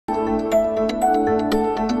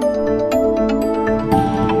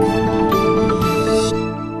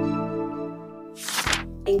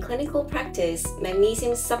clinical practice,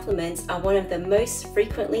 magnesium supplements are one of the most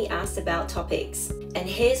frequently asked about topics. And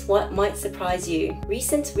here's what might surprise you.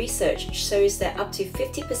 Recent research shows that up to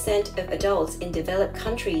 50% of adults in developed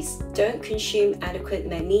countries don't consume adequate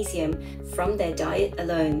magnesium from their diet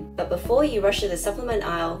alone. But before you rush to the supplement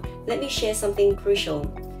aisle, let me share something crucial.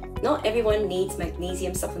 Not everyone needs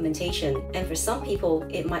magnesium supplementation, and for some people,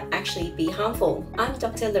 it might actually be harmful. I'm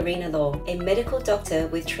Dr. Laurena Law, a medical doctor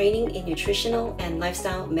with training in nutritional and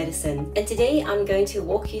lifestyle medicine. And today I'm going to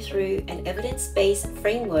walk you through an evidence-based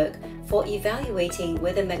framework for evaluating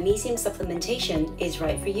whether magnesium supplementation is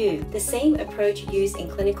right for you. The same approach used in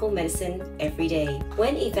clinical medicine every day.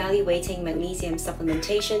 When evaluating magnesium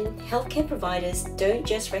supplementation, healthcare providers don't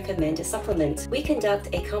just recommend a supplement. We conduct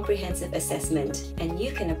a comprehensive assessment, and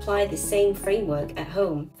you can apply the same framework at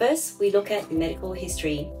home. First, we look at medical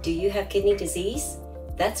history. Do you have kidney disease?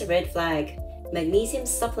 That's a red flag. Magnesium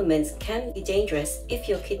supplements can be dangerous if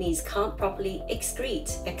your kidneys can't properly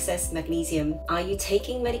excrete excess magnesium. Are you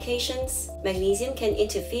taking medications? Magnesium can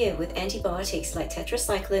interfere with antibiotics like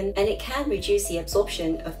tetracycline, and it can reduce the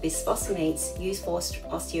absorption of bisphosphonates used for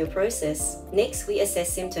osteoporosis. Next, we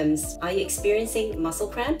assess symptoms. Are you experiencing muscle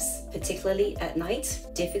cramps, particularly at night?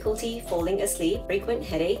 Difficulty falling asleep? Frequent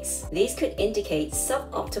headaches? These could indicate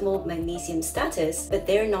suboptimal magnesium status, but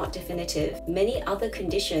they're not definitive. Many other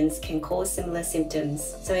conditions can cause similar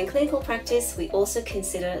symptoms. So in clinical practice, we also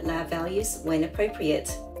consider lab values when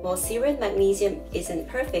appropriate. While serum magnesium isn't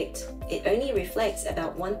perfect, it only reflects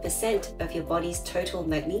about 1% of your body's total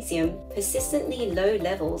magnesium. Persistently low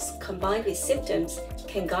levels combined with symptoms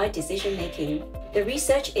can guide decision-making. The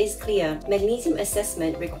research is clear. Magnesium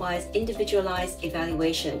assessment requires individualized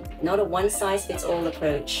evaluation, not a one-size-fits-all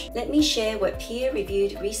approach. Let me share what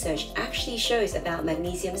peer-reviewed research actually shows about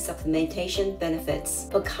magnesium supplementation benefits.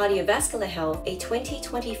 For cardiovascular health, a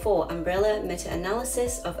 2024 umbrella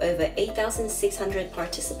meta-analysis of over 8,600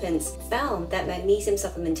 participants found that magnesium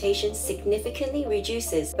supplementation significantly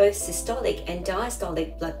reduces both systolic and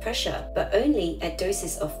diastolic blood pressure, but only at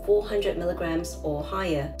doses of 400 milligrams or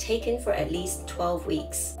higher, taken for at least 12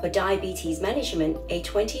 weeks. For diabetes management, a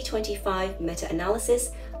 2025 meta-analysis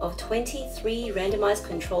of 23 randomized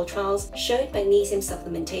controlled trials showed magnesium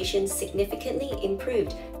supplementation significantly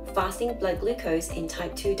improved fasting blood glucose in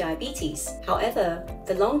type 2 diabetes. However,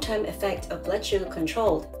 the long-term effect of blood sugar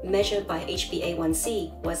control, measured by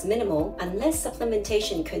HbA1c, was minimal unless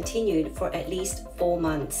supplementation continued for at least 4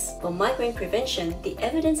 months. For migraine prevention, the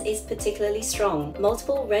evidence is particularly strong.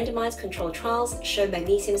 Multiple randomized controlled trials show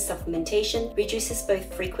magnesium supplementation reduces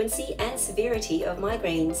both frequency and severity of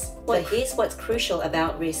migraines. But here's what's crucial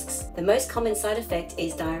about risks. The most common side effect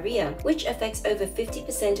is diarrhea, which affects over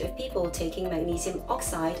 50% of people taking magnesium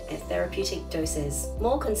oxide at therapeutic doses.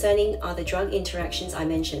 More concerning are the drug interactions I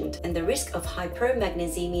mentioned and the risk of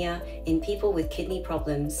hypermagnesemia in people with kidney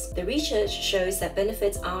problems. The research shows that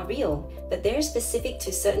benefits are real, but they're specific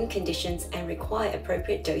to certain conditions and require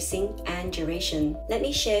appropriate dosing and duration. Let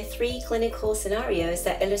me share 3 clinical scenarios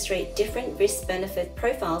that illustrate different risk-benefit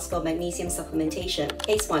profiles for magnesium supplementation.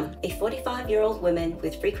 Case 1. A 45-year-old woman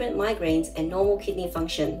with frequent migraines and normal kidney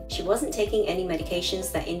function. She wasn't taking any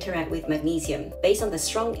medications that interact with magnesium. Based on the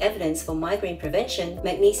strong evidence for migraine prevention,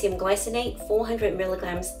 magnesium glycinate 400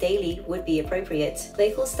 milligrams daily would be appropriate.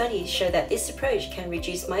 Clinical studies show that this approach can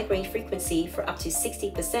reduce migraine frequency for up to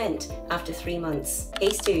 60% after 3 months.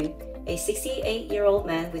 Case 2. A 68-year-old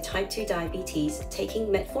man with type 2 diabetes taking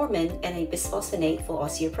metformin and a bisphosphonate for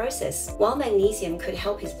osteoporosis. While magnesium could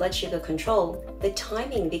help his blood sugar control, the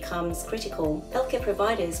timing becomes critical. Healthcare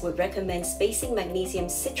providers would recommend spacing magnesium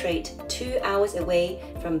citrate 2 hours away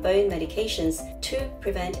from bone medications to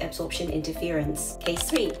prevent absorption interference. Case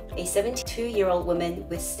 3. A 72-year-old woman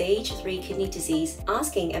with stage 3 kidney disease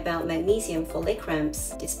asking about magnesium for leg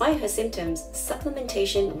cramps. Despite her symptoms,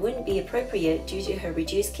 supplementation wouldn't be appropriate due to her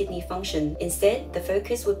reduced kidney function. Instead, the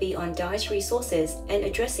focus would be on dietary sources and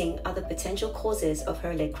addressing other potential causes of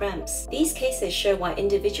her leg cramps. These cases show why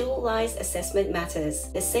individualized assessment matters.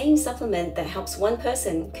 The same supplement that helps one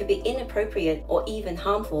person could be inappropriate or even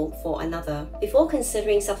harmful for another. Before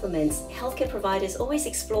considering supplements, healthcare providers always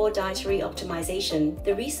explore dietary optimization.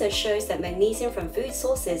 The research shows that magnesium from food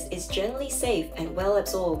sources is generally safe and well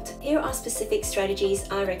absorbed. Here are specific strategies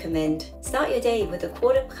I recommend. Start your day with a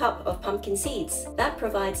quarter cup of pumpkin seeds. That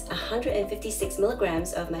provides 156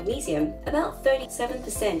 milligrams of magnesium, about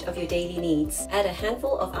 37% of your daily needs. Add a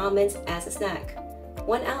handful of almonds as a snack.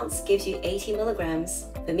 1 ounce gives you 80 milligrams.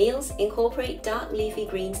 For meals, incorporate dark leafy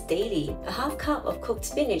greens daily. A half cup of cooked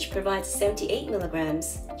spinach provides 78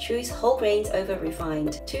 milligrams. Choose whole grains over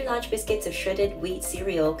refined. 2 large biscuits of shredded wheat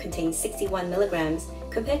cereal contain 61 milligrams,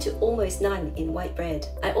 compared to almost none in white bread.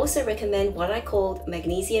 I also recommend what I called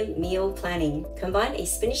magnesium meal planning. Combine a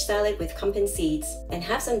spinach salad with pumpkin seeds and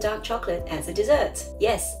have some dark chocolate as a dessert.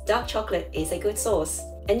 Yes, dark chocolate is a good source.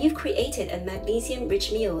 And you've created a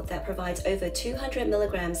magnesium-rich meal that provides over 200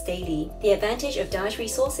 milligrams daily. The advantage of dietary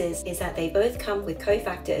sources is that they both come with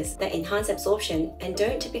cofactors that enhance absorption and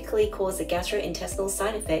don't typically cause the gastrointestinal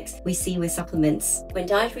side effects we see with supplements. When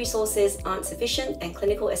dietary sources aren't sufficient and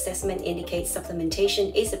clinical assessment indicates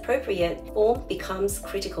supplementation is appropriate, form becomes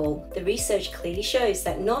critical. The research clearly shows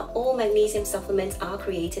that not all magnesium supplements are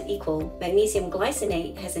created equal. Magnesium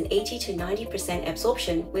glycinate has an 80 to 90%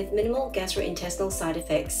 absorption with minimal gastrointestinal side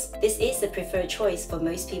effects. This is the preferred choice for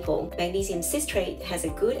most people. Magnesium citrate has a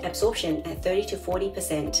good absorption at 30 to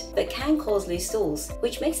 40%, but can cause loose stools,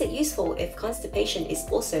 which makes it useful if constipation is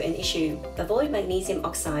also an issue. Avoid magnesium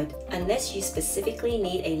oxide unless you specifically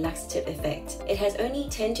need a laxative effect. It has only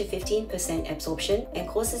 10 to 15% absorption and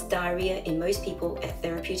causes diarrhea in most people at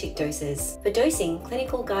therapeutic doses. For dosing,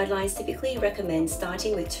 clinical guidelines typically recommend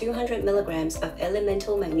starting with 200 milligrams of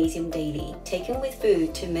elemental magnesium daily, taken with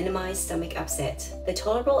food to minimize stomach upset. The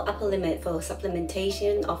tolerable upper limit for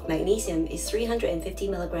supplementation of magnesium is 350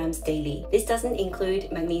 milligrams daily. This doesn't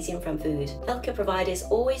include magnesium from food. Healthcare providers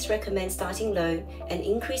always recommend starting low and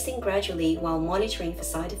increasing gradually while monitoring for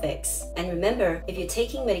side effects. And remember, if you're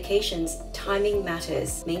taking medications, timing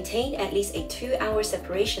matters. Maintain at least a 2-hour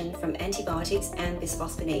separation from antibiotics and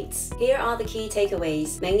bisphosphonates. Here are the key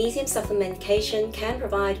takeaways. Magnesium supplementation can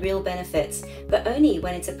provide real benefits, but only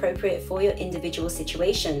when it's appropriate for your individual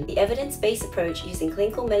situation. The evidence-based approach using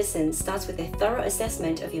clinical medicine starts with a thorough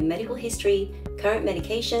assessment of your medical history, current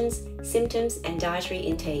medications, symptoms, and dietary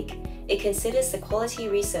intake. It considers the quality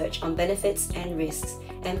research on benefits and risks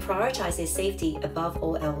and prioritizes safety above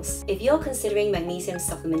all else. If you're considering magnesium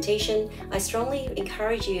supplementation, I strongly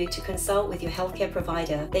encourage you to consult with your healthcare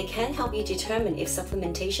provider. They can help you determine if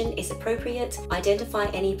supplementation is appropriate, identify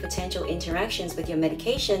any potential interactions with your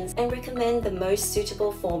medications, and recommend the most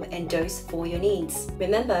suitable form and dose for your needs.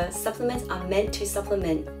 Remember, supplements are meant to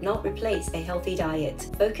supplement, not replace a healthy diet.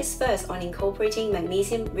 Focus first on incorporating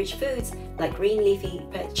magnesium-rich foods like green leafy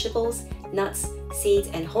vegetables, nuts, seeds,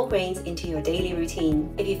 and whole grains into your daily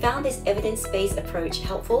routine. If you found this evidence-based approach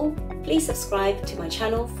helpful, please subscribe to my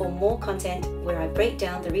channel for more content where I break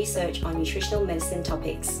down the research on nutritional medicine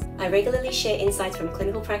topics. I regularly share insights from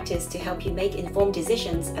clinical practice to help you make informed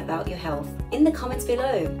decisions about your health. In the comments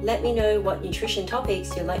below, let me know what nutrition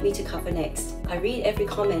topics you'd like me to cover next. I read every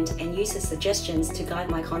comment and use the suggestions to guide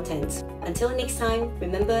my content. Until next time,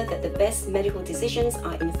 remember that the best medical decisions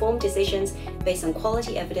are informed decisions based on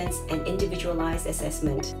quality evidence and individualized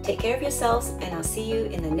assessment. Take care of yourselves, and I'll see you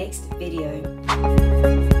in the next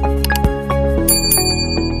video.